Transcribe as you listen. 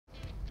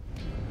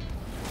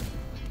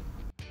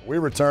We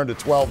return to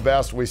 12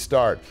 best. We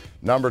start.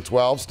 Number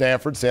 12,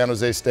 Stanford, San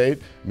Jose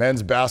State.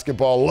 Men's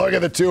basketball. Look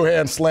at the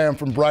two-hand slam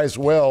from Bryce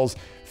Wills,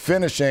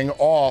 finishing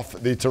off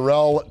the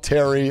Terrell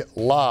Terry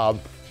lob.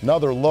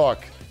 Another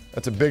look.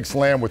 That's a big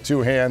slam with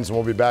two hands, and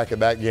we'll be back at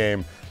that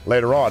game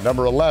later on.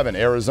 Number 11,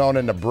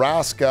 Arizona,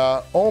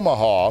 Nebraska,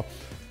 Omaha.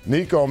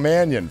 Nico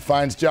Mannion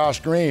finds Josh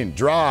Green.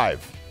 Drive.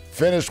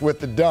 Finish with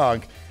the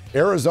dunk.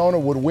 Arizona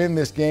would win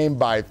this game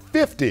by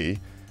 50.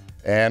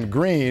 And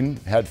Green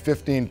had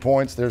 15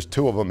 points. There's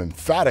two of them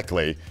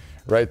emphatically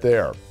right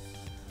there.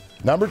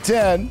 Number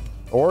 10,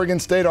 Oregon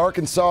State,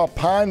 Arkansas,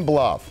 Pine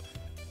Bluff.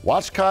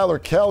 Watch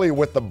Kylor Kelley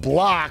with the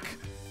block.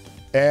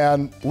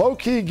 And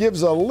low-key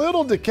gives a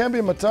little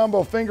Dikembe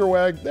Mutombo finger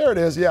wag. There it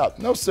is. Yeah.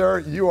 No, sir.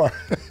 You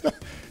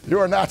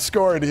are not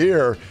scoring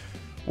here.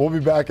 We'll be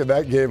back in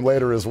that game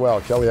later as well.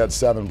 Kelley had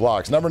 7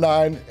 blocks. Number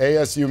 9,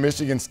 ASU,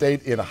 Michigan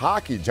State in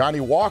hockey. Johnny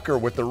Walker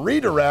with the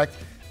redirect,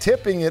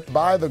 tipping it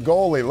by the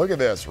goalie. Look at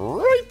this,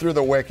 right through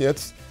the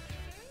wickets.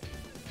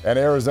 And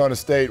Arizona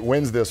State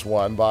wins this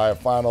one by a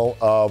final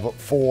of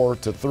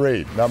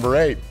 4-3. Number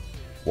 8,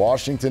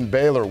 Washington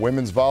Baylor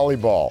women's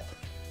volleyball.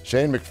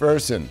 Shane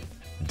McPherson,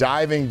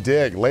 diving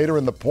dig later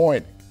in the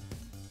point.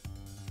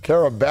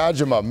 Kara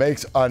Bajema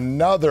makes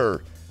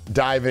another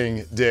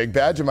diving dig.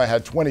 Bajema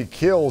had 20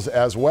 kills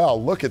as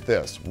well. Look at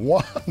this,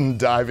 one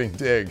diving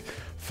dig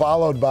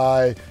followed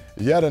by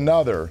yet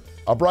another.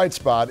 A bright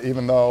spot,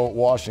 even though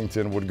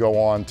Washington would go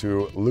on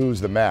to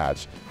lose the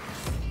match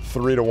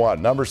 3-1.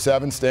 Number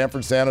 7,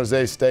 Stanford, San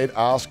Jose State.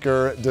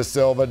 Oscar Da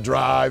Silva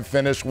drive,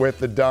 finish with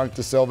the dunk.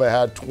 Da Silva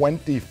had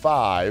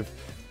 25,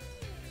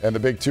 and the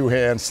big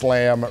two-hand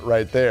slam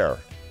right there.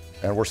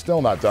 And we're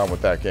still not done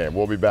with that game.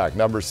 We'll be back.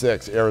 Number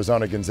 6,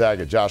 Arizona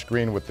Gonzaga. Josh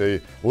Green with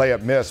the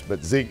layup miss,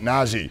 but Zeke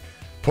Naji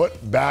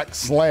put back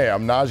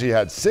slam. Naji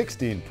had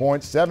 16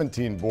 points,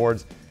 17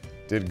 boards.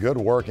 Did good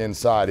work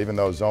inside, even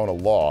though Zona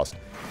lost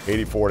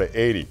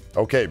 84-80.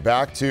 Okay,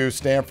 back to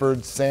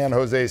Stanford, San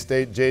Jose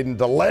State. Jaden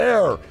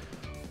Dallaire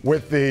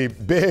with the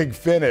big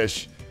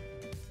finish.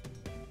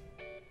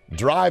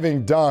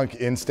 Driving dunk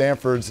in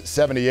Stanford's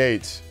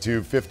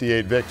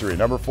 78-58 victory.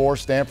 Number 4,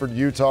 Stanford,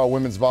 Utah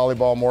women's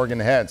volleyball. Morgan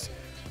Hentz.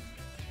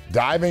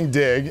 Diving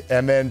dig,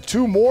 and then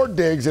 2 more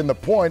digs in the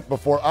point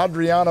before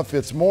Adriana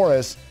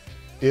Fitzmaurice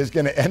is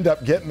going to end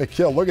up getting the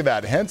kill. Look at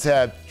that. Hentz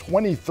had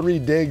 23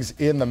 digs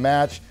in the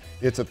match.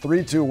 It's a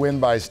 3-2 win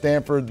by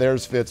Stanford.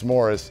 There's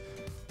Fitzmaurice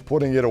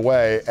putting it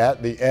away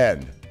at the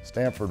end.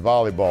 Stanford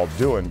volleyball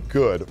doing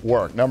good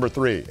work. Number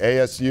 3,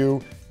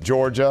 ASU,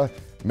 Georgia.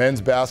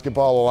 Men's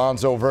basketball,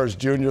 Alonzo Verge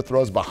Jr.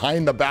 throws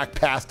behind the back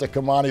pass to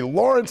Kamani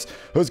Lawrence,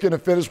 who's going to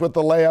finish with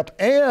the layup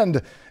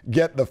and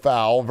get the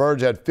foul.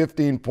 Verge had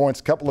 15 points,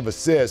 a couple of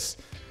assists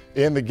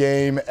in the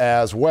game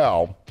as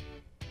well.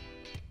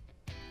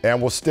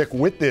 And we'll stick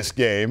with this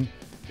game.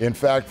 In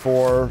fact,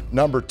 for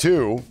number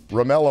 2,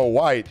 Romello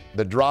White,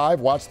 the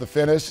drive, watch the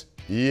finish,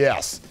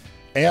 yes,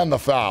 and the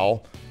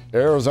foul.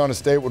 Arizona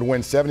State would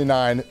win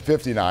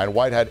 79-59.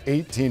 White had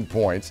 18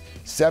 points,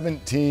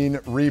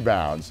 17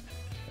 rebounds.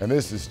 And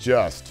this is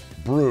just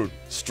brute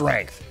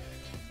strength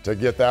to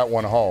get that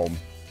one home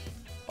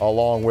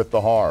along with the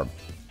harm.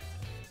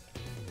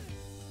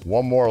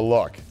 One more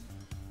look.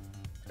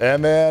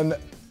 And then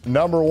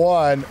number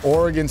 1,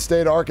 Oregon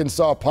State,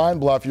 Arkansas, Pine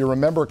Bluff. You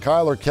remember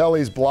Kylor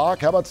Kelley's block?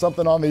 How about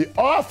something on the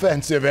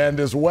offensive end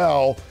as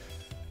well?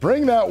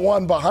 Bring that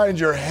one behind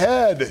your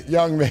head,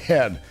 young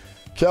man.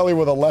 Kelley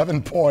with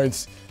 11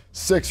 points,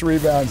 6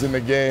 rebounds in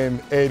the game,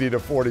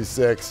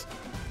 80-46.